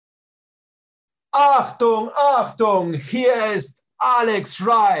Achtung, Achtung, hier ist Alex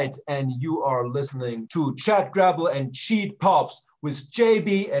Wright, and you are listening to Chat Grapple and Cheat Pops with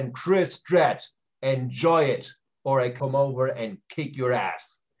JB and Chris Dredd. Enjoy it, or I come over and kick your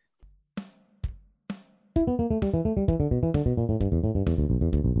ass.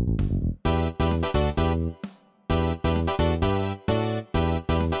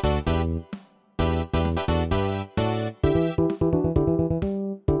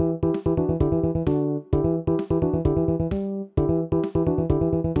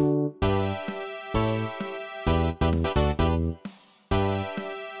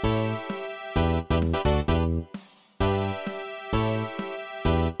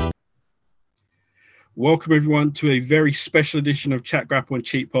 Welcome everyone to a very special edition of Chat Grapple and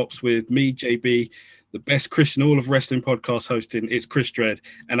Cheat Pops with me, JB, the best Chris in all of wrestling podcast hosting. It's Chris Dredd,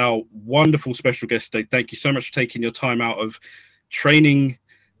 and our wonderful special guest today. Thank you so much for taking your time out of training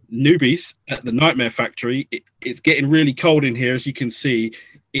newbies at the Nightmare Factory. It's getting really cold in here, as you can see.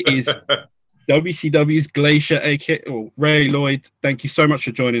 It is WCW's Glacier, aka Ray Lloyd. Thank you so much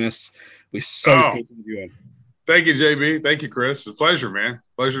for joining us. We're so good to have you on. Thank you, JB. Thank you, Chris. It's a pleasure, man.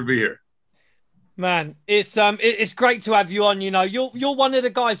 Pleasure to be here. Man, it's great to have you on. You know, you're one of the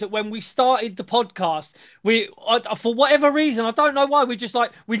guys that when we started the podcast, for whatever reason, I don't know why, we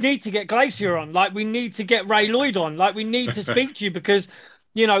need to get Glacier on. Like, we need to get Ray Lloyd on. Like, we need to speak to you because,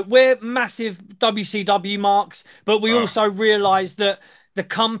 you know, we're massive WCW marks, but we also realized that the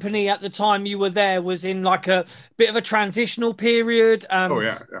company at the time you were there was in like a bit of a transitional period.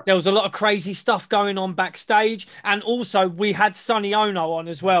 There was a lot of crazy stuff going on backstage. And also we had Sonny Ono on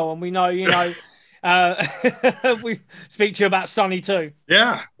as well. And we know, you know, we speak to you about Sonny too.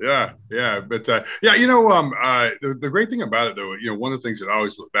 Yeah. But the great thing about it though, you know, one of the things that I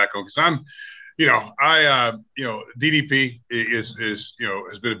always look back on, because DDP is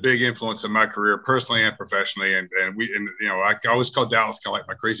has been a big influence in my career personally and professionally, and I always call Dallas kind of like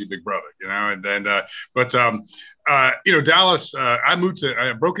my crazy big brother, you know, Dallas,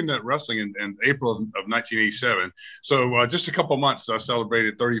 I broke into wrestling in April of 1987. So just a couple months, I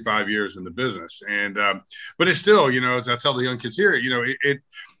celebrated 35 years in the business. And, but it's still, you know, as I tell the young kids here, you know,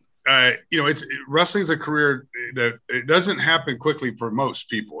 wrestling's a career that it doesn't happen quickly for most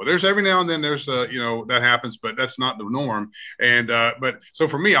people. There's every now and then there's that happens, but that's not the norm. And but so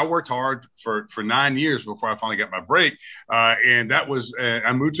for me, I worked hard for 9 years before I finally got my break. And that was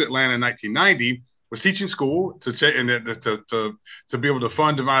I moved to Atlanta in 1990. Was teaching school to be able to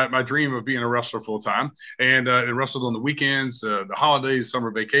fund my dream of being a wrestler full time, and wrestled on the weekends, the holidays, summer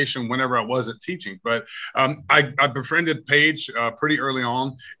vacation, whenever I wasn't teaching. But I befriended Paige pretty early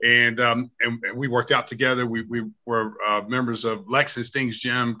on, and we worked out together. We were members of Lex and Sting's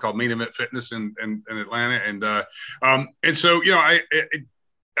gym called Main Event Fitness in Atlanta, and so you know I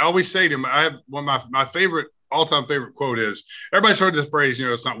always say to him, I have one of my favorite. All-time favorite quote is, everybody's heard this phrase, you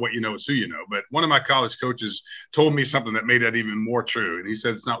know, it's not what you know, it's who you know. But one of my college coaches told me something that made that even more true. And he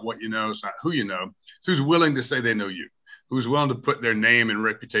said, it's not what you know, it's not who you know. It's who's willing to say they know you, who's willing to put their name and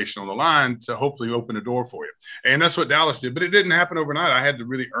reputation on the line to hopefully open a door for you. And that's what Dallas did. But it didn't happen overnight. I had to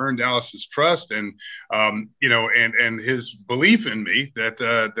really earn Dallas's trust and, and his belief in me that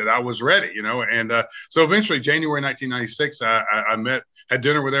I was ready, you know. And so eventually, January 1996, I had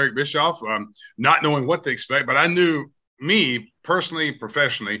dinner with Eric Bischoff, not knowing what to expect, but I knew me personally,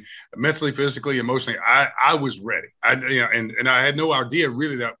 professionally, mentally, physically, emotionally, I was ready. And I had no idea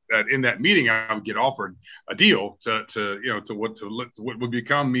really that in that meeting I would get offered a deal to what would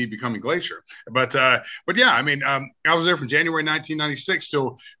become me becoming Glacier. But yeah, I mean, I was there from January 1996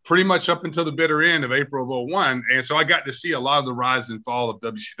 till pretty much up until the bitter end of April of 2001, and so I got to see a lot of the rise and fall of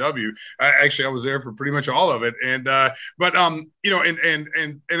WCW. I was there for pretty much all of it, and as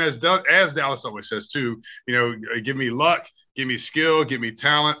Dallas always says too, you know, give me luck, give me skill, give me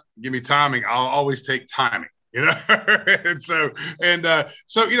talent, give me timing. I'll always take timing, you know. So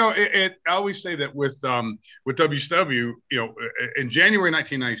you know, I always say that with WCW, you know, in January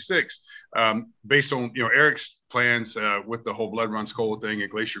 1996, based on, you know, Eric's plans with the whole Blood Runs Cold thing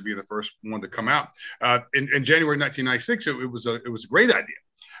and Glacier being the first one to come out in January 1996, it was a great idea.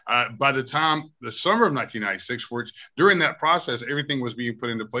 By the time the summer of 1996, which during that process, everything was being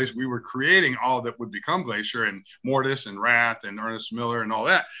put into place. We were creating all that would become Glacier and Mortis and Wrath and Ernest Miller and all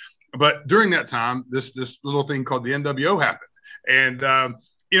that. But during that time, this little thing called the NWO happened. And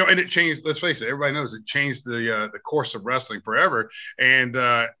you know, and it changed. Let's face it, everybody knows it changed the course of wrestling forever. And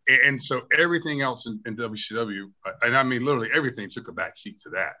so everything else in WCW, and I mean literally everything, took a back seat to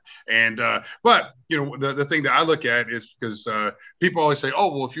that. And but you know, the thing that I look at is because people always say,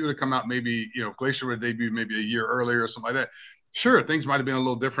 oh well, if you would have come out maybe, you know, if Glacier would have debuted maybe a year earlier or something like that. Sure, things might have been a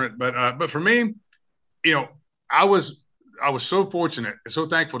little different, but for me, you know, I was so fortunate and so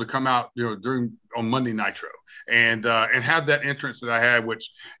thankful to come out, you know, on Monday Nitro and have that entrance that I had, which,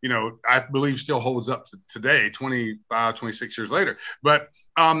 you know, I believe still holds up to today, 25, 26 years later. But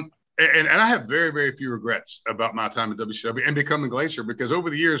and I have very, very few regrets about my time at WCW and becoming Glacier, because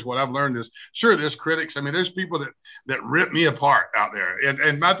over the years, what I've learned is, sure, there's critics. I mean, there's people that rip me apart out there.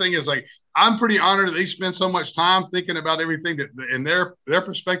 And my thing is, like, I'm pretty honored that they spend so much time thinking about everything that in their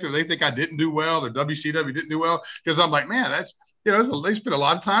perspective, they think I didn't do well or WCW didn't do well. Because I'm like, man, that's, you know, they spend a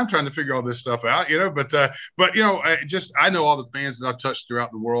lot of time trying to figure all this stuff out, you know, but you know, I know all the fans that I've touched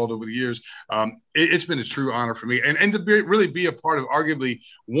throughout the world over the years. It's been a true honor for me, and to really be a part of arguably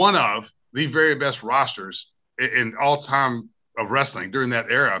one of the very best rosters in all time of wrestling during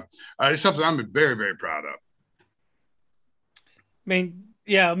that era. It's something I'm very, very proud of. I mean,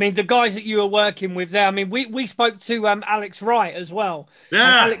 the guys that you were working with there, I mean, we spoke to Alex Wright as well.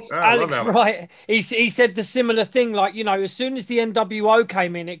 Yeah, Alex Wright, he said the similar thing, like, you know, as soon as the NWO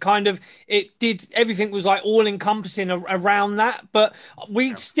came in, everything was like all encompassing around that. But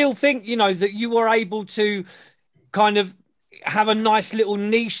we still think, you know, that you were able to kind of have a nice little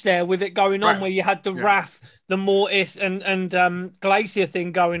niche there with it going on, where you had the Wrath, the Mortis and Glacier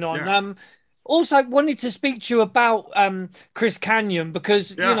thing going on. Yeah. Also wanted to speak to you about Chris Kanyon, because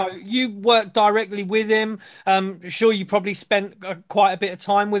you know, you worked directly with him. Sure, you probably spent quite a bit of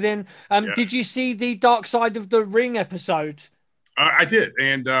time with him. Yes. Did you see the Dark Side of the Ring episode? I did,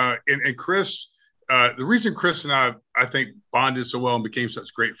 and Chris. The reason Chris and I think bonded so well and became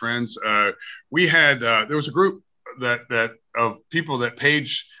such great friends. We had there was a group that of people that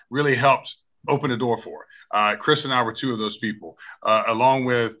Paige really helped open the door for. Chris and I were two of those people, along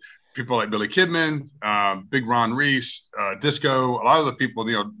with people like Billy Kidman, Big Ron Reese, Disco, a lot of the people.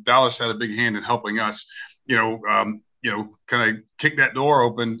 You know, Dallas had a big hand in helping us, you know, kind of kick that door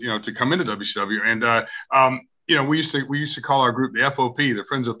open, you know, to come into WCW. And you know, we used to call our group the FOP, the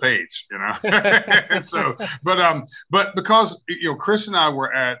Friends of Paige, you know. And so, but because, you know, Chris and I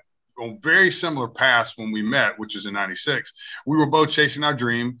were on very similar paths when we met, which is in '96. We were both chasing our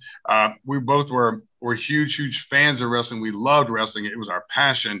dream. We both were huge fans of wrestling. We loved wrestling. It was our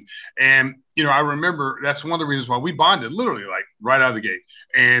passion. And, you know, I remember that's one of the reasons why we bonded, literally, like right out of the gate.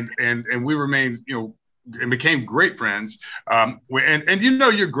 And we remained, you know, and became great friends. And you know,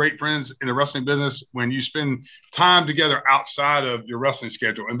 you're great friends in the wrestling business when you spend time together outside of your wrestling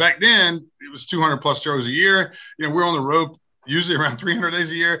schedule. And back then it was 200 plus shows a year. You know, we're on the road usually around 300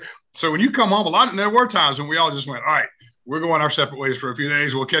 days a year. So when you come home, there were times when we all just went, all right, we're going our separate ways for a few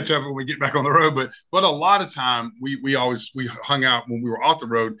days. We'll catch up when we get back on the road. But a lot of time we hung out when we were off the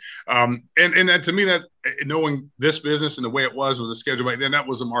road. And that, to me, that knowing this business and the way it was with the schedule back then, that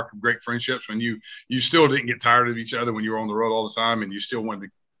was a mark of great friendships, when you still didn't get tired of each other when you were on the road all the time, and you still wanted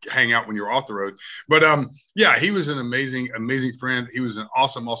to hang out when you were off the road. But yeah, he was an amazing friend. He was an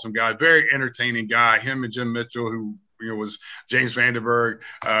awesome guy, very entertaining guy. Him and Jim Mitchell, who, you know, was James Vandenberg,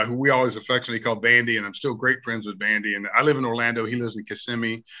 who we always affectionately call Bandy, and I'm still great friends with Bandy. And I live in Orlando; he lives in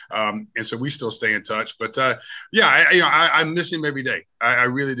Kissimmee, and so we still stay in touch. But yeah, I miss him every day. I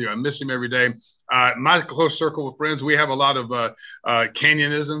really do. I miss him every day. My close circle of friends, we have a lot of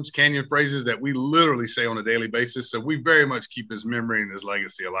Kanyonisms, Kanyon phrases that we literally say on a daily basis. So we very much keep his memory and his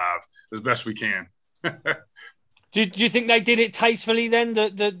legacy alive as best we can. Do you think they did it tastefully then,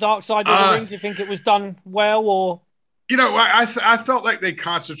 the Dark Side of the Ring? Do you think it was done well, or? You know, I felt like they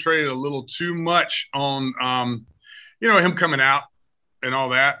concentrated a little too much on, you know, him coming out and all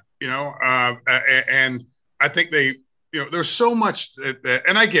that, you know, and I think they, you know, there's so much that,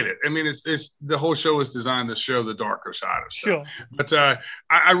 and I get it. I mean, it's the whole show is designed to show the darker side of stuff. Sure. But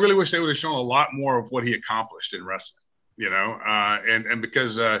I really wish they would have shown a lot more of what he accomplished in wrestling, you know, and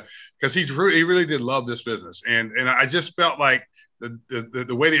because he really did love this business. And I just felt like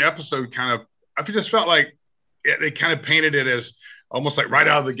the way the episode I just felt like they kind of painted it as almost like right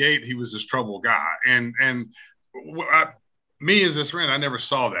out of the gate, he was this trouble guy. And me as his friend, I never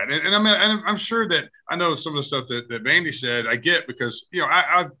saw that. And I mean, I'm sure that I know some of the stuff that Vandy said, I get, because, you know,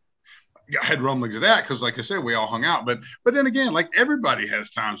 I had rumblings of that, because, like I said, we all hung out. But then again, like, everybody has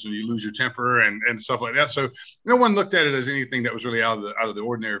times when you lose your temper and stuff like that. So no one looked at it as anything that was really out of the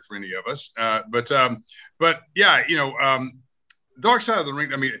ordinary for any of us. But yeah, you know, Dark Side of the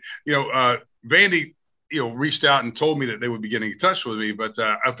Ring. I mean, you know, Vandy, you know, reached out and told me that they would be getting in touch with me, but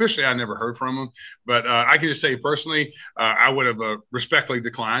officially I never heard from them. But I can just say personally, I would have respectfully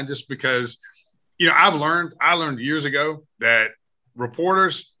declined, just because, you know, I learned years ago that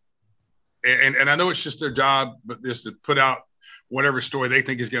reporters, and I know it's just their job, but just to put out whatever story they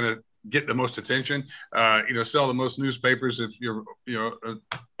think is going to get the most attention, sell the most newspapers if you're, an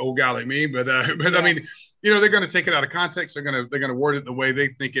old guy like me. But I mean, they're going to take it out of context. They're going to word it the way they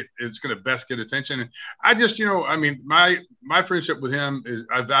think it's going to best get attention. And I just, my friendship with him is,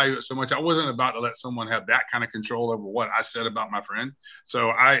 I value it so much. I wasn't about to let someone have that kind of control over what I said about my friend. So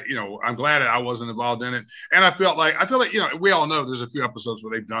I'm glad that I wasn't involved in it. And I feel like, we all know there's a few episodes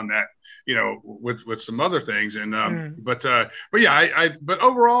where they've done that, with some other things. And, but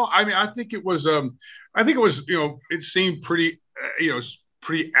overall, I mean, I think it was, it seemed pretty,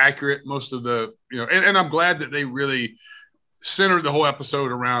 pretty accurate. Most of the, and I'm glad that they really centered the whole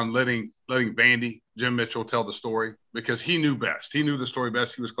episode around letting Vandy, Jim Mitchell, tell the story, because he knew best. He knew the story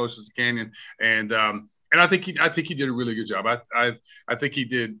best. He was closest to Canyon. And I think he did a really good job. I think he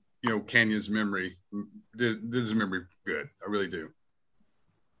did, Canyon's memory, did his memory good. I really do.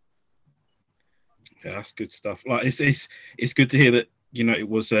 Yeah, that's good stuff. Like it's good to hear that it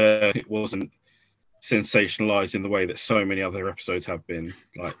wasn't sensationalized in the way that so many other episodes have been.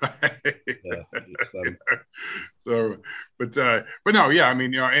 Like, yeah, but no, yeah, I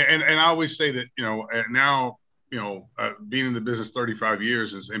mean, and I always say that now being in the business 35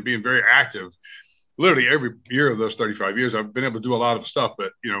 years and being very active, literally every year of those 35 years, I've been able to do a lot of stuff.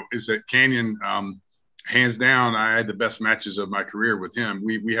 But is that Canyon? Hands down, I had the best matches of my career with him.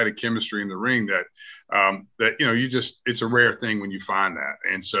 We had a chemistry in the ring that it's a rare thing when you find that.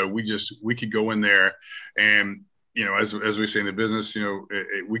 And so we could go in there and, as we say in the business,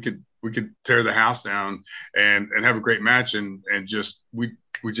 we could tear the house down and have a great match and we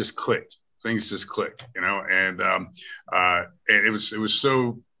just clicked. Things just clicked, and it was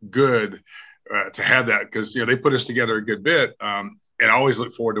so good to have that, because, they put us together a good bit. And I always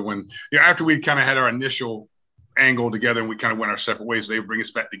look forward to when, after we kind of had our initial angle together and we kind of went our separate ways, they would bring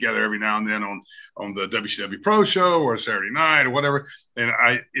us back together every now and then on the WCW Pro Show or Saturday night or whatever. And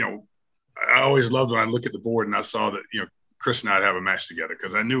I always loved when I look at the board and I saw that, Chris and I'd have a match together,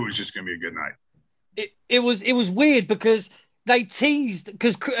 because I knew it was just going to be a good night. It was weird because they teased,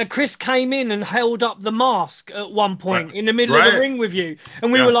 because Chris came in and held up the mask at one point in the middle of the ring with you.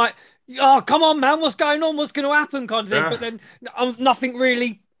 And we were like, oh, come on, man, what's going on? What's going to happen? Kind of thing. But then nothing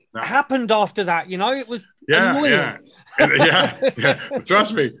really happened after that. It was annoying.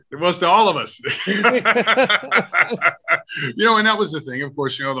 Trust me, it was to all of us. And that was the thing. Of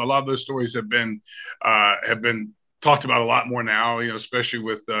course, a lot of those stories have been talked about a lot more now, especially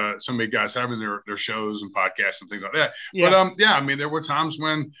with so many guys having their shows and podcasts and things like that. Yeah. But I mean, there were times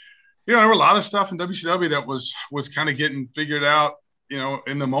when, there were a lot of stuff in WCW that was kind of getting figured out,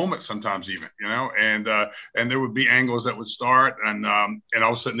 in the moment sometimes even, and there would be angles that would start and all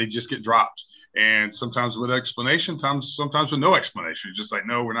of a sudden they just get dropped. And sometimes with explanation, sometimes with no explanation. It's just like,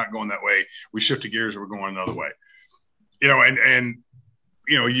 no, we're not going that way. We shifted gears or we're going another way.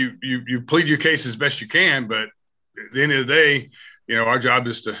 You plead your case as best you can, but at the end of the day, our job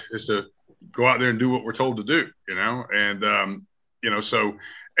is to go out there and do what we're told to do, so,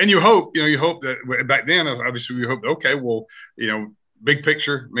 and you hope that back then, obviously we hoped, okay, well, big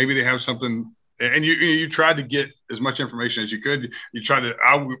picture, maybe they have something, and you tried to get as much information as you could.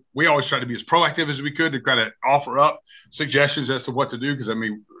 We always tried to be as proactive as we could to try to offer up suggestions as to what to do. Because I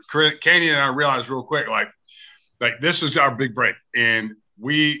mean, Canyon and I realized real quick, like this is our big break, and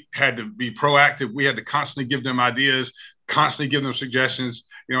we had to be proactive. We had to constantly give them ideas, constantly give them suggestions.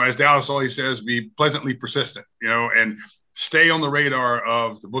 As Dallas always says, be pleasantly persistent, and stay on the radar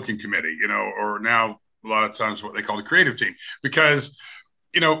of the booking committee, or now a lot of times what they call the creative team, because,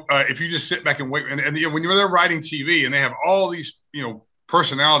 if you just sit back and wait and when they're writing TV and they have all these,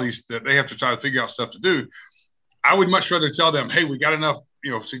 personalities that they have to try to figure out stuff to do, I would much rather tell them, hey, we got enough,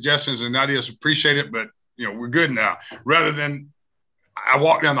 suggestions and ideas, appreciate it, but, we're good now, rather than I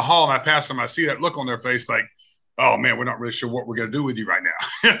walk down the hall and I pass them, I see that look on their face like, oh man, we're not really sure what we're going to do with you right now.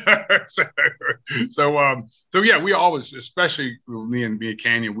 so yeah, we always, especially me and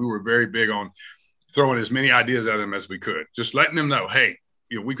Canyon, we were very big on throwing as many ideas at them as we could, just letting them know, hey,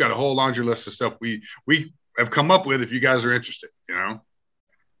 we've got a whole laundry list of stuff we have come up with if you guys are interested,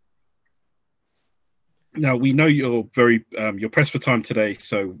 Now we know you're very you're pressed for time today,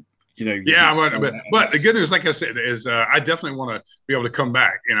 so but the good news, like I said, is I definitely want to be able to come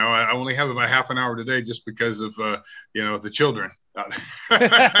back. I only have about half an hour today just because of the children.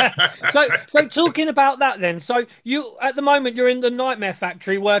 So talking about that then, so you at the moment you're in the Nightmare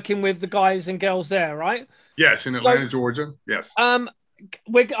Factory working with the guys and girls there, right? Yes, in Atlanta, Georgia. Yes.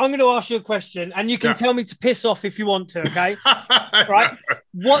 I'm going to ask you a question, and you can tell me to piss off if you want to, okay? Right?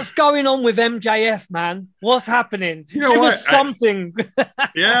 What's going on with MJF, man? What's happening? You know Give what? us something.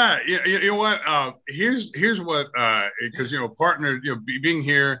 You know what? Here's what, because, partner, being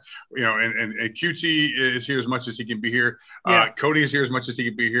here, and QT is here as much as he can be here. Cody is here as much as he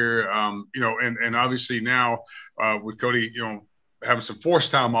can be here. And obviously now with Cody, having some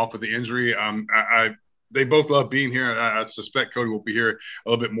forced time off with the injury, they both love being here. I suspect Cody will be here a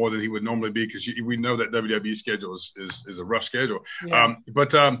little bit more than he would normally be, because we know that WWE schedule is a rough schedule. Yeah.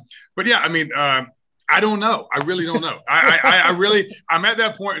 But yeah, I mean, I don't know. I really don't know. I'm at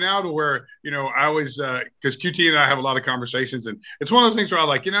that point now to where, I always, because QT and I have a lot of conversations, and it's one of those things where I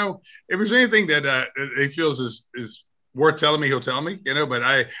like, if there's anything that he feels is worth telling me, he'll tell me, but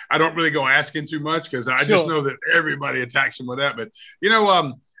I don't really go asking too much, because I just know that everybody attacks him with that. But,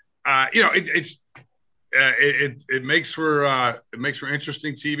 it makes for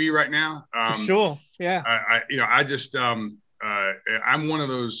interesting TV right now. For sure. Yeah. I just I'm one of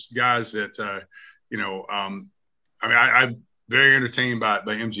those guys that I'm very entertained by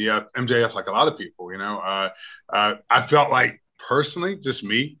MJF like a lot of people. I felt like personally, just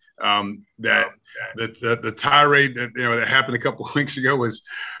me, that the tirade that happened a couple of weeks ago was,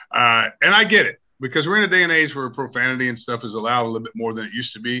 and I get it, because we're in a day and age where profanity and stuff is allowed a little bit more than it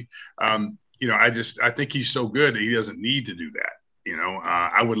used to be. I think he's so good that he doesn't need to do that.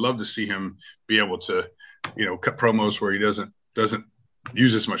 I would love to see him be able to, cut promos where he doesn't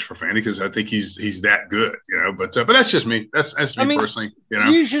use as much profanity, because I think he's that good, But that's just me. That's me personally.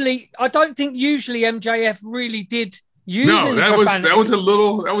 Usually, I don't think MJF really did use. No, that was a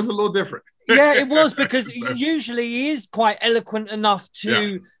little different. Yeah, it was, because usually he is quite eloquent enough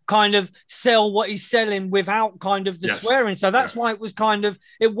to kind of sell what he's selling without kind of the swearing. So that's why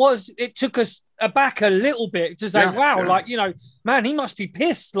it took us aback a little bit to say, wow, man, he must be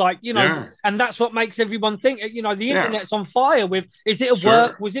pissed. And that's what makes everyone think, the internet's on fire with, is it a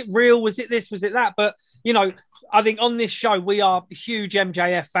work? Was it real? Was it this? Was it that? But, I think on this show, we are huge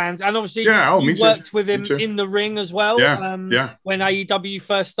MJF fans. And obviously, you worked with him in the ring as well. When AEW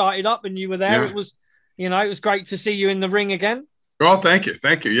first started up and you were there, it was, it was great to see you in the ring again. Well, thank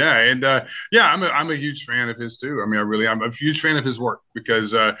you. Yeah. And I'm a huge fan of his too. I mean, I'm a huge fan of his work,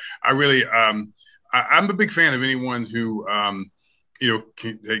 because I'm a big fan of anyone who,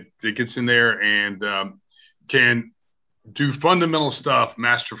 that gets in there and can do fundamental stuff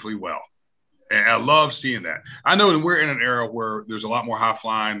masterfully well. And I love seeing that. I know that we're in an era where there's a lot more high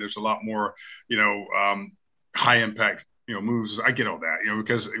flying. There's a lot more, high impact, moves. I get all that,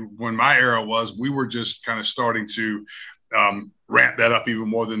 because when my era was, we were just kind of starting to ramp that up even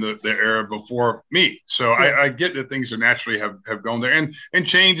more than the era before me. So I get that things are naturally have gone there, and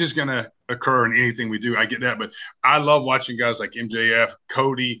change is going to occur in anything we do. I get that, but I love watching guys like MJF,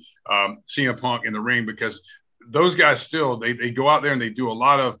 Cody, CM Punk in the ring, because those guys still, they go out there and they do a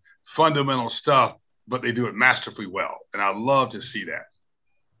lot of fundamental stuff, but they do it masterfully well. And I love to see that.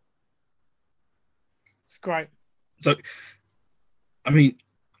 It's great. So, I mean,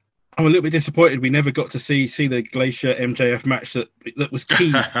 I'm a little bit disappointed we never got to see the Glacier MJF match that was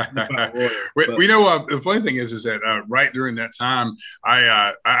key. The funny thing is that right during that time,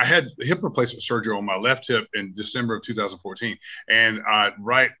 I had hip replacement surgery on my left hip in December of 2014, and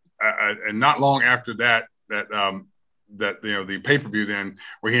and not long after that the pay-per-view then,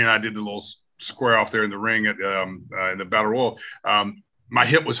 where he and I did the little square off there in the ring at in the Battle Royal, my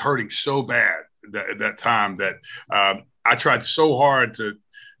hip was hurting so bad at that time that I tried so hard to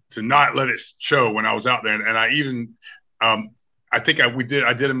not let it show when I was out there. And I even, I think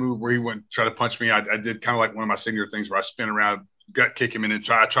I did a move where he went try to punch me. I did kind of like one of my signature things where I spin around, gut kick him in, and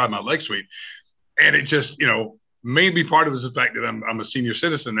I tried my leg sweep. And it just, maybe part of it is the fact that I'm a senior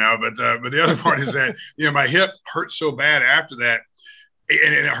citizen now, but the other part is that, my hip hurt so bad after that,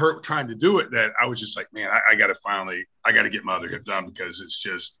 and it hurt trying to do it, that I was just like, man, I got to get my other hip done, because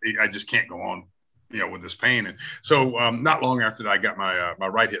I just can't go on, with this pain. And so not long after that, I got my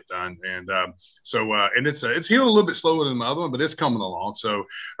right hip done. And and it's healed a little bit slower than my other one, but it's coming along. So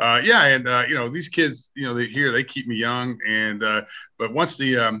these kids, they keep me young. And but once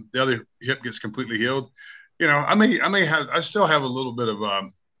the other hip gets completely healed, I still have a little bit of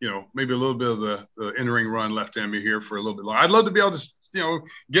maybe a little bit of the in-ring run left in me here for a little bit longer. I'd love to be able to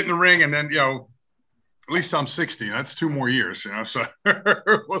get in the ring, and then at least I'm 60. That's 2 more years, so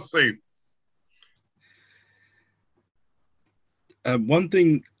we'll see. One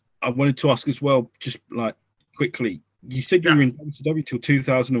thing I wanted to ask as well, just like quickly, you said you were in WCW till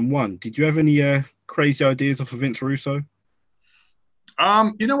 2001. Did you have any crazy ideas off of Vince Russo?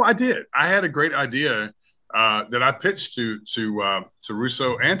 I did. I had a great idea that I pitched to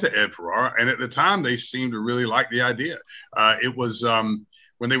Russo and to Ed Ferrara, and at the time they seemed to really like the idea. It was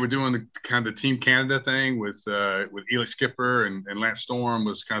when they were doing the kind of the Team Canada thing with Eli Skipper and Lance Storm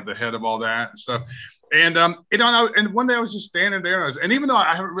was kind of the head of all that and stuff. And and one day I was just standing there, and even though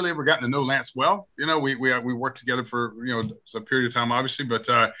I haven't really ever gotten to know Lance well, we worked together for a period of time, obviously, but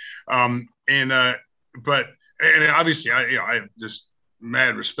obviously I have just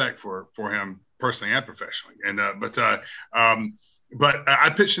mad respect for him personally and professionally, but I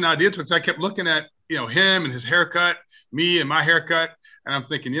pitched an idea to him because I kept looking at him and his haircut, me and my haircut. And I'm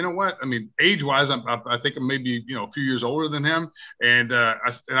thinking, you know what? I mean, age-wise, I think I'm maybe a few years older than him, and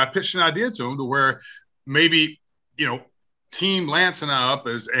I pitched an idea to him to where maybe team Lance and I up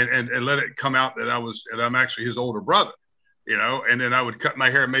and let it come out that I'm actually his older brother, and then I would cut my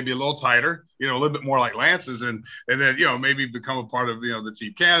hair maybe a little tighter, a little bit more like Lance's, and then maybe become a part of the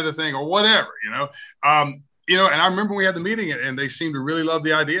Team Canada thing or whatever, and I remember we had the meeting and they seemed to really love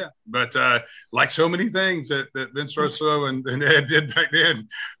the idea, but like so many things that Vince Russo and Ed did back then,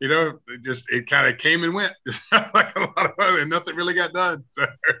 it kind of came and went like a lot of other, and nothing really got done.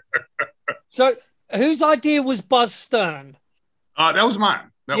 So whose idea was Buzz Stern? That was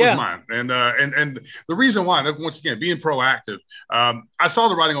mine. That was mine. And the reason why, once again, being proactive, I saw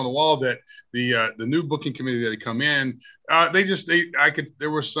the writing on the wall that the new booking committee that had come in, there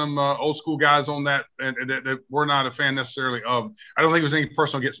were some old school guys on that and that were not a fan necessarily of. I don't think it was any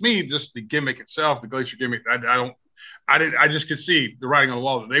personal against me, just the gimmick itself, the Glacier gimmick. I just could see the writing on the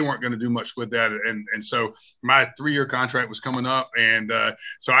wall that they weren't going to do much with that. And so my 3-year contract was coming up. And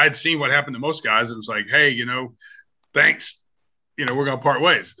so I had seen what happened to most guys. It was like, hey, thanks. We're going to part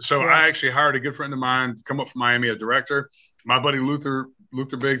ways. So I actually hired a good friend of mine to come up from Miami, a director, my buddy Luther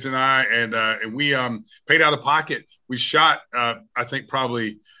Biggs and I, and we paid out of pocket. We shot,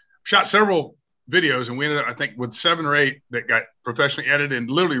 shot several videos, and we ended up, I think, with 7 or 8 that got professionally edited and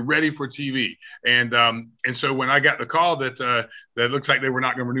literally ready for TV. And so when I got the call that looks like they were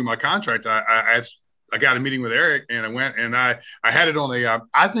not going to renew my contract, I got a meeting with Eric, and I went and I had it on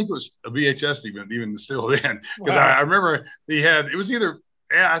I think it was a VHS even still then, because I remember it was either,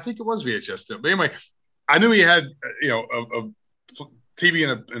 I think it was VHS still. But anyway, I knew he had, a TV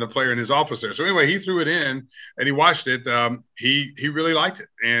and a player in his office there. So anyway, he threw it in and he watched it. He really liked it.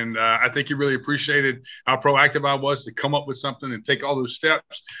 And I think he really appreciated how proactive I was to come up with something and take all those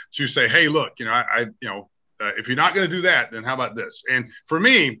steps to say, hey, look, if you're not going to do that, then how about this? And for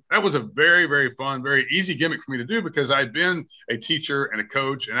me, that was a very, very fun, very easy gimmick for me to do because I'd been a teacher and a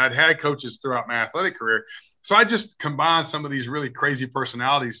coach, and I'd had coaches throughout my athletic career. So I just combined some of these really crazy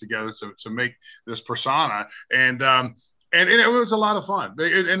personalities together to make this persona. And it was a lot of fun.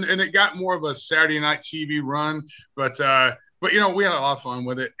 And it got more of a Saturday night TV run. But we had a lot of fun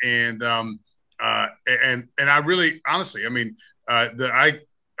with it. And I really, honestly, I mean,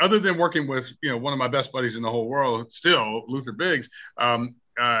 other than working with, one of my best buddies in the whole world, still, Luther Biggs, my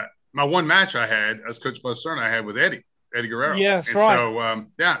one match I had as Coach Buzz Stern, I had with Eddie Guerrero. Yes, and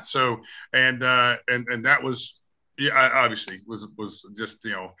right. So, and that was, obviously was just,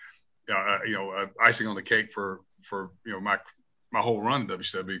 icing on the cake for my whole run in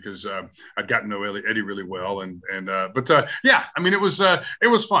WCW because I'd gotten to know Eddie really well. But I mean, it was fun. It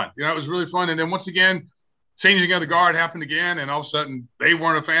was really fun. And then once again, changing of the guard happened again, and all of a sudden they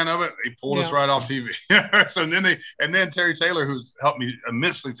weren't a fan of it. They pulled us right off TV. So then Terry Taylor, who's helped me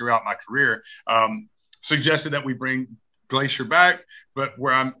immensely throughout my career, suggested that we bring Glacier back, but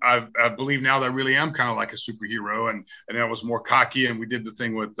where I believe now that I really am kind of like a superhero, and I was more cocky, and we did the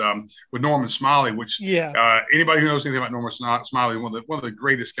thing with Norman Smiley, which anybody who knows anything about Norman Smiley, one of the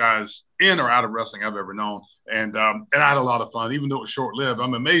greatest guys in or out of wrestling I've ever known, and I had a lot of fun, even though it was short lived.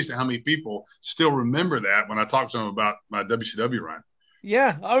 I'm amazed at how many people still remember that when I talk to them about my WCW run.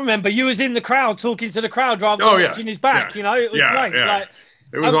 Yeah, I remember you was in the crowd talking to the crowd rather than watching his back. It was great. Yeah.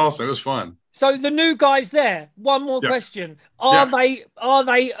 It was awesome. It was fun. So the new guys there. One more question: Are they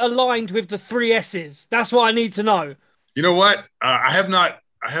aligned with the 3 S's? That's what I need to know. You know what? I have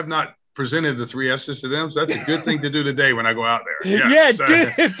not presented the 3 S's to them, so that's a good thing to do today when I go out there.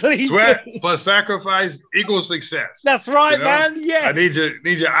 Do please. Sweat plus sacrifice equals success. That's right, man. Yeah. I need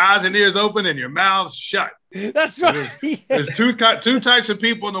your eyes and ears open and your mouth shut. That's right. There's two types of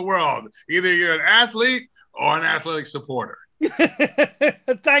people in the world. Either you're an athlete or an athletic supporter.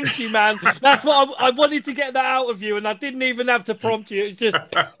 Thank you, man. That's what I wanted to get that out of you, and I didn't even have to prompt you. It's just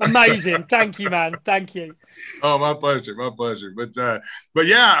amazing. Thank you, man. Thank you. Oh, my pleasure, my pleasure. But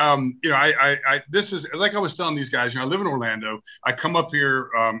yeah, this is like I was telling these guys. I live in Orlando. I come up here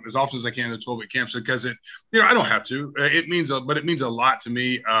as often as I can to 12-week camps because I don't have to. It means a lot to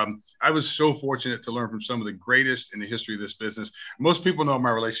me. I was so fortunate to learn from some of the greatest in the history of this business. Most people know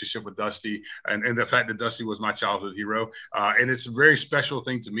my relationship with Dusty and the fact that Dusty was my childhood hero. And it's a very special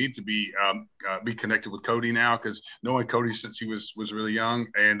thing to me to be connected with Cody now, because knowing Cody since he was really young.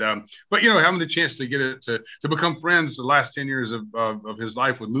 And but having the chance to get it to become friends the last 10 years of his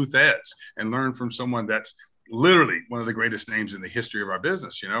life with Lou Thez and learn from someone that's literally one of the greatest names in the history of our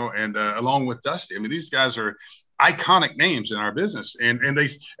business, and along with Dusty. I mean, these guys are iconic names in our business,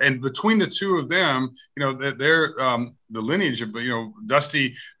 and between the two of them, they're the lineage of,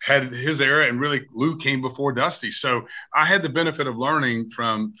 Dusty had his era, and really Lou came before Dusty. So I had the benefit of learning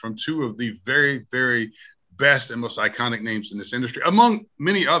from two of the very, very best and most iconic names in this industry, among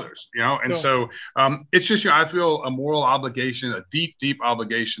many others, and so it's just, I feel a moral obligation, a deep, deep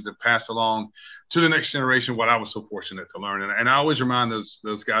obligation to pass along to the next generation what I was so fortunate to learn. And I always remind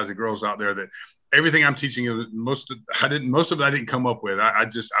those guys and girls out there that everything I'm teaching, most of it I didn't come up with. I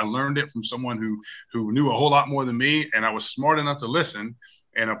learned it from someone who knew a whole lot more than me, and I was smart enough to listen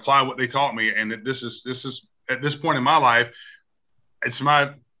and apply what they taught me. And this is at this point in my life, it's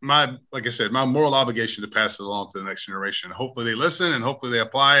my like I said, my moral obligation to pass it along to the next generation. Hopefully they listen, and hopefully they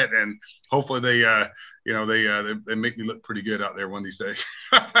apply it, and hopefully they make me look pretty good out there one of these days.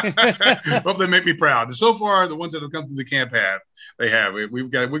 Hope they make me proud. And so far, the ones that have come through the camp have.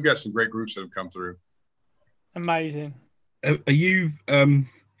 We've got some great groups that have come through. Amazing. Are you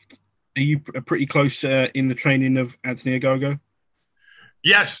pretty close in the training of Anthony Ogogo?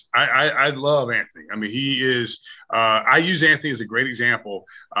 Yes, I love Anthony. I mean, he is. I use Anthony as a great example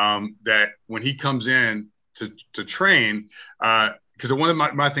that when he comes in to train, because one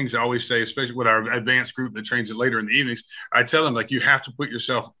of my things I always say, especially with our advanced group that trains it later in the evenings, I tell them, like, you have to put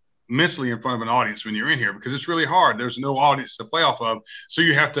yourself mentally in front of an audience when you're in here, because it's really hard. There's no audience to play off of, so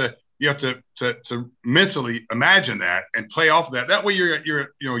you have to mentally imagine that and play off of that. That way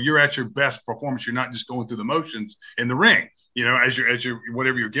you're at your best performance. You're not just going through the motions in the ring, as your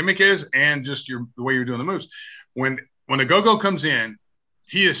whatever your gimmick is, and just the way you're doing the moves. When Ogogo comes in,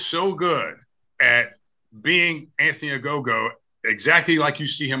 he is so good at being Anthony Ogogo, exactly like you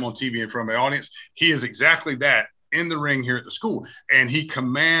see him on TV in front of an audience. He is exactly that in the ring here at the school, and he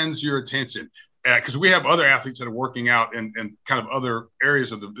commands your attention. Because we have other athletes that are working out in kind of other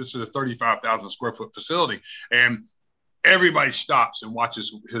areas of this is a 35,000 square foot facility, and everybody stops and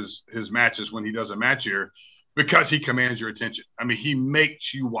watches his matches when he does a match here, because he commands your attention. I mean, he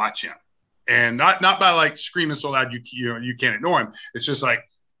makes you watch him, and not by like screaming so loud you can't ignore him. It's just like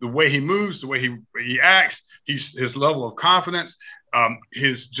the way he moves, the way he acts, his level of confidence,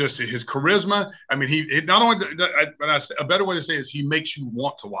 his charisma. I mean, he not only, but a better way to say it is he makes you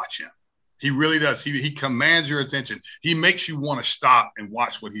want to watch him. He really does. He commands your attention. He makes you want to stop and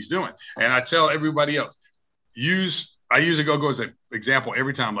watch what he's doing. And I tell everybody else, I use Ogogo as an example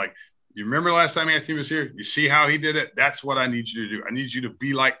every time. Like, you remember last time Anthony was here? You see how he did it? That's what I need you to do. I need you to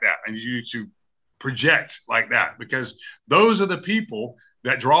be like that. I need you to project like that, because those are the people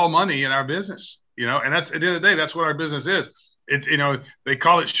that draw money in our business, and that's, at the end of the day, that's what our business is. They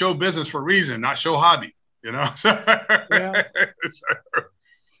call it show business for a reason, not show hobby, Yeah.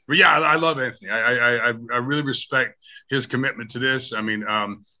 But yeah, I love Anthony. I really respect his commitment to this. I mean,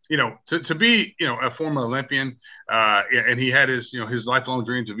 to be, a former Olympian, and he had his lifelong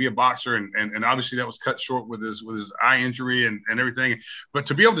dream to be a boxer, and obviously that was cut short with his eye injury and everything. But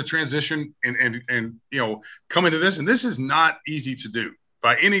to be able to transition and come into this, and this is not easy to do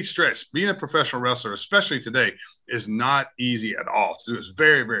by any stretch. Being a professional wrestler, especially today, is not easy at all to do. It's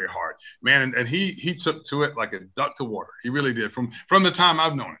very, very hard, man. And he took to it like a duck to water. He really did from the time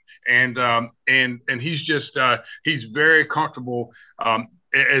I've known him. And he's just he's very comfortable.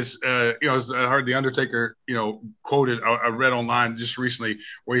 As I heard the Undertaker, quoted, I read online just recently,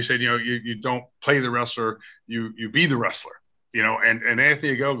 where he said, you don't play the wrestler, you be the wrestler. And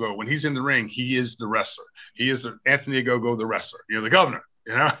Anthony Ogogo, when he's in the ring, he is the wrestler. He is Anthony Ogogo, the wrestler, the governor.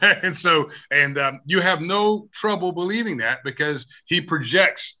 And so, you have no trouble believing that, because he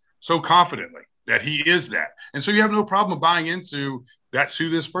projects so confidently that he is that. And so you have no problem buying into that's who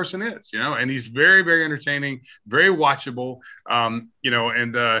this person is, and he's very, very entertaining, very watchable, and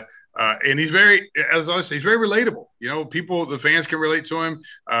he's very, as I always say, he's very relatable. The fans can relate to him.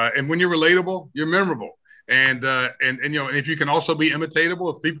 And when you're relatable, you're memorable. And if you can also be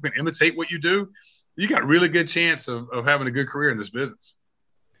imitatable, if people can imitate what you do, you got a really good chance of having a good career in this business.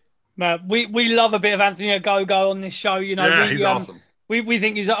 We love a bit of Anthony Ogogo on this show. You know, yeah, he's awesome. We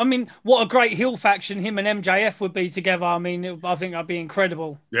think he's. I mean, what a great heel faction him and MJF would be together. I mean, I think that'd be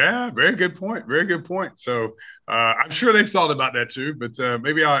incredible. Yeah, very good point. Very good point. So I'm sure they've thought about that too. But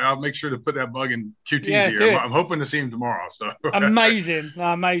maybe I'll make sure to put that bug in QT's ear. I'm hoping to see him tomorrow. So amazing.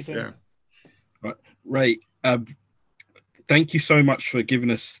 Yeah. Right, Ray. Thank you so much for giving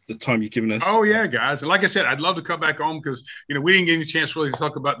us the time you've given us. Oh yeah, guys. And like I said, I'd love to come back on because we didn't get any chance really to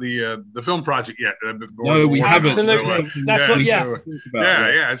talk about the film project yet. No, we haven't. Absolutely. So, that's what.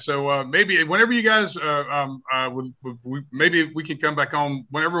 Yeah. So maybe whenever you guys maybe we can come back on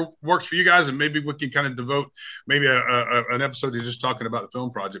whenever works for you guys, and maybe we can kind of devote maybe an episode to just talking about the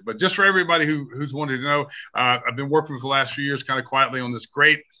film project. But just for everybody who's wanted to know, I've been working for the last few years kind of quietly on this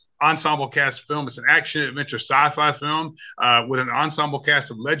great ensemble cast film. It's an action adventure sci-fi film with an ensemble cast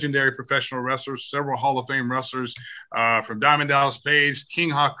of legendary professional wrestlers, several Hall of Fame wrestlers from Diamond Dallas Page,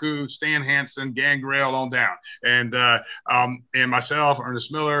 King Haku, Stan Hansen, Gangrel on down, and myself,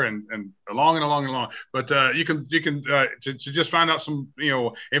 Ernest Miller, and along. But you can to just find out some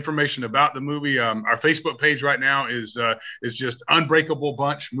information about the movie. Our Facebook page right now is just Unbreakable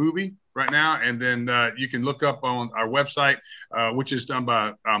Bunch Movie right now, and then you can look up on our website, which is done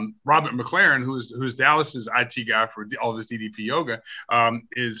by Robert McLaren, who's Dallas's IT guy for all of his DDP yoga,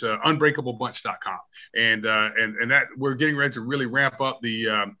 is unbreakablebunch.com, and that we're getting ready to really ramp up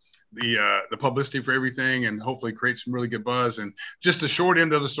the publicity for everything and hopefully create some really good buzz. And just the short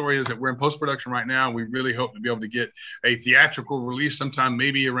end of the story is that we're in post-production right now. We really hope to be able to get a theatrical release sometime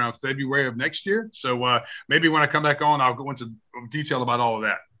maybe around February of next year. So maybe when I come back on, I'll go into detail about all of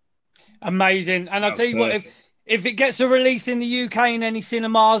that. Amazing. And I'll tell you what, if it gets a release in the UK in any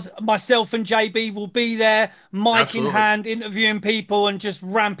cinemas, myself and JB will be there, mic in hand, interviewing people and just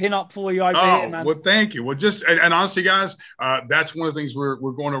ramping up for you over here, man. Well, thank you. Well, just and honestly, guys, that's one of the things we're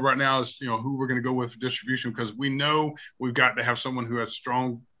going over right now is who we're going to go with for distribution, because we know we've got to have someone who has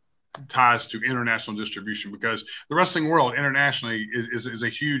strong ties to international distribution, because the wrestling world internationally is a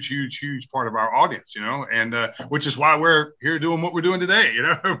huge part of our audience, and which is why we're here doing what we're doing today,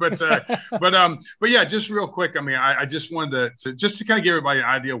 but yeah, just real quick, I mean, I just wanted to kind of give everybody an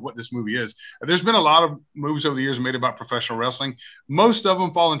idea of what this movie is. There's been a lot of movies over the years made about professional wrestling. Most of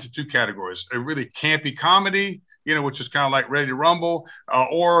them fall into two categories: a really campy comedy, which is kind of like Ready to Rumble,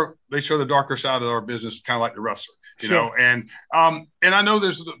 or they show the darker side of our business, kind of like The Wrestler. And I know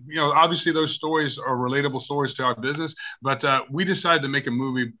there's, obviously those stories are relatable stories to our business, but we decided to make a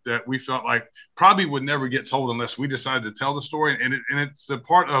movie that we felt like probably would never get told unless we decided to tell the story. And it's a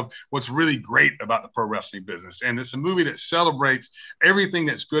part of what's really great about the pro wrestling business. And it's a movie that celebrates everything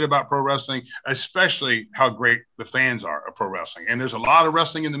that's good about pro wrestling, especially how great the fans are of pro wrestling. And there's a lot of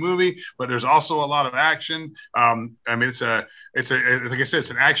wrestling in the movie, but there's also a lot of action. I mean, it's like I said, it's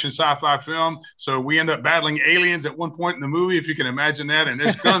an action sci-fi film. So we end up battling aliens at one point in the movie, if you can imagine that. And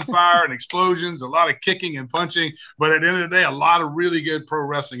there's gunfire and explosions, a lot of kicking and punching. But at the end of the day, a lot of really good pro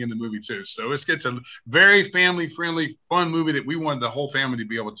wrestling in the movie too. So it's a very family-friendly, fun movie that we wanted the whole family to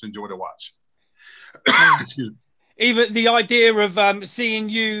be able to enjoy to watch. Excuse me. Even the idea of seeing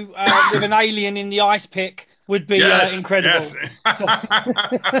you with an alien in the ice pick would be incredible. Yes.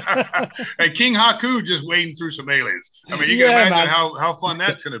 And King Haku just wading through some aliens. I mean, you can imagine how fun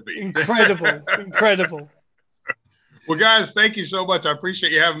that's going to be. Incredible. Well, guys, thank you so much. I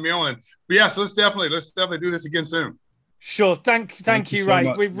appreciate you having me on. But yes, let's definitely do this again soon. Sure. Thank you,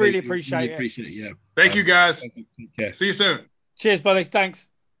 Ray. We really appreciate it. Appreciate it. Yeah. Thank you, guys. Thank you. See you soon. Cheers, buddy. Thanks.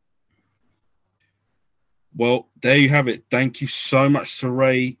 Well, there you have it. Thank you so much to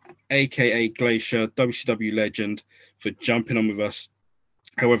Ray, aka Glacier, WCW legend, for jumping on with us.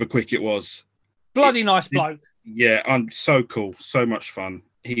 However quick it was. Bloody nice bloke. Yeah, so cool. So much fun.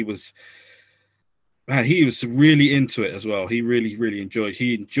 He was really into it as well. He really enjoyed.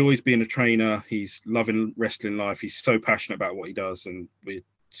 He enjoys being a trainer. He's loving wrestling life. He's so passionate about what he does, and we're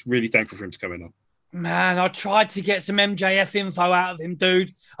really thankful for him to come in on. Man, I tried to get some MJF info out of him,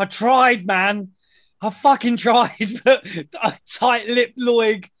 dude. I tried, man. I fucking tried, but tight-lipped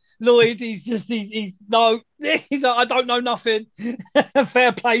Lloyd, he's I don't know nothing.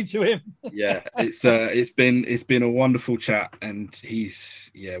 Fair play to him. Yeah, it's been a wonderful chat, and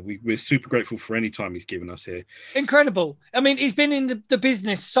we're super grateful for any time he's given us here. Incredible. I mean, he's been in the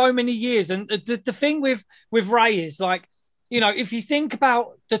business so many years, and the thing with Ray is, like, if you think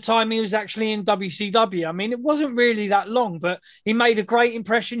about the time he was actually in WCW, I mean, it wasn't really that long, but he made a great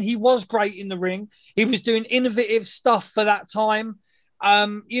impression. He was great in the ring. He was doing innovative stuff for that time.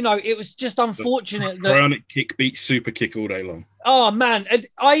 It was just unfortunate that cryonic kick beats super kick all day long. Oh man, and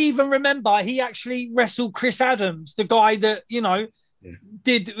I even remember he actually wrestled Chris Adams, the guy that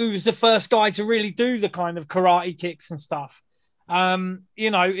who was the first guy to really do the kind of karate kicks and stuff,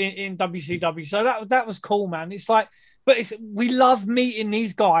 you know, in WCW. So that was cool, man. It's like, but we love meeting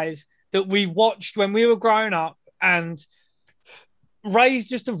these guys that we watched when we were growing up, and Ray's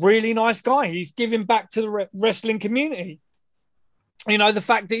just a really nice guy. He's giving back to the wrestling community. You know, the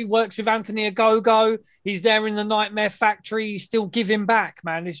fact that he works with Anthony Ogogo, he's there in the Nightmare Factory, he's still giving back,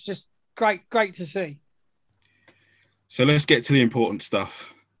 man. It's just great to see. So let's get to the important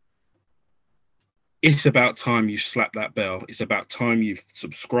stuff. It's about time you slap that bell. It's about time you've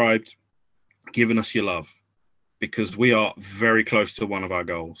subscribed, given us your love, because we are very close to one of our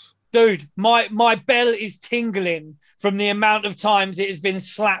goals. Dude, my bell is tingling from the amount of times it has been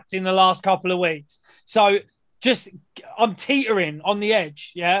slapped in the last couple of weeks. So I'm teetering on the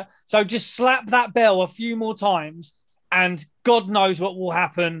edge, yeah? So just slap that bell a few more times, and God knows what will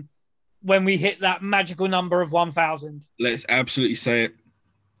happen when we hit that magical number of 1,000. Let's absolutely say it.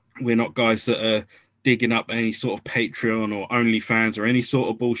 We're not guys that are digging up any sort of Patreon or OnlyFans or any sort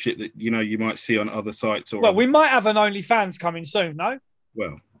of bullshit that, you know, you might see on other sites. Or we might have an OnlyFans coming soon, no?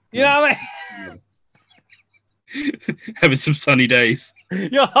 Well, you know what I mean? Having some sunny days.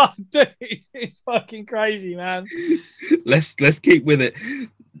 Yeah, dude, it's fucking crazy, man. Let's keep with it.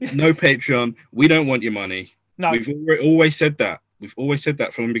 No Patreon. We don't want your money. No, we've always said that. We've always said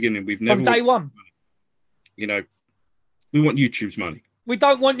that from the beginning. We've never from day one. You know, we want YouTube's money. We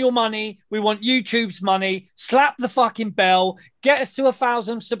don't want your money. We want YouTube's money. Slap the fucking bell. Get us to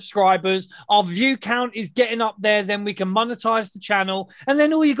 1,000 subscribers. Our view count is getting up there. Then we can monetize the channel. And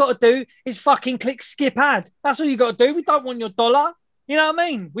then all you got to do is fucking click skip ad. That's all you got to do. We don't want your dollar. You know what I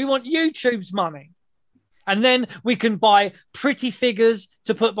mean? We want YouTube's money. And then we can buy pretty figures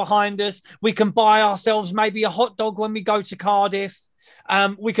to put behind us. We can buy ourselves maybe a hot dog when we go to Cardiff.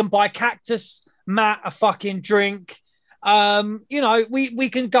 We can buy Cactus Matt a fucking drink. You know, we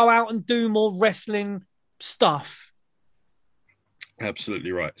can go out and do more wrestling stuff.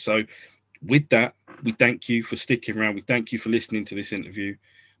 Absolutely right. So with that, we thank you for sticking around. We thank you for listening to this interview.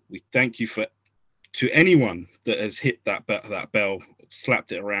 We thank you to anyone that has hit that bell,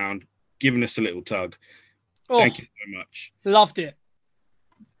 slapped it around, given us a little tug. Thank you so much. Loved it.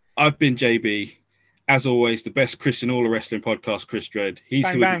 I've been JB. As always, the best Chris in all the wrestling podcast, Chris Dredd.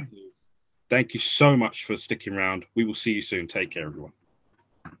 Bang, bang. Thank you so much for sticking around. We will see you soon. Take care, everyone.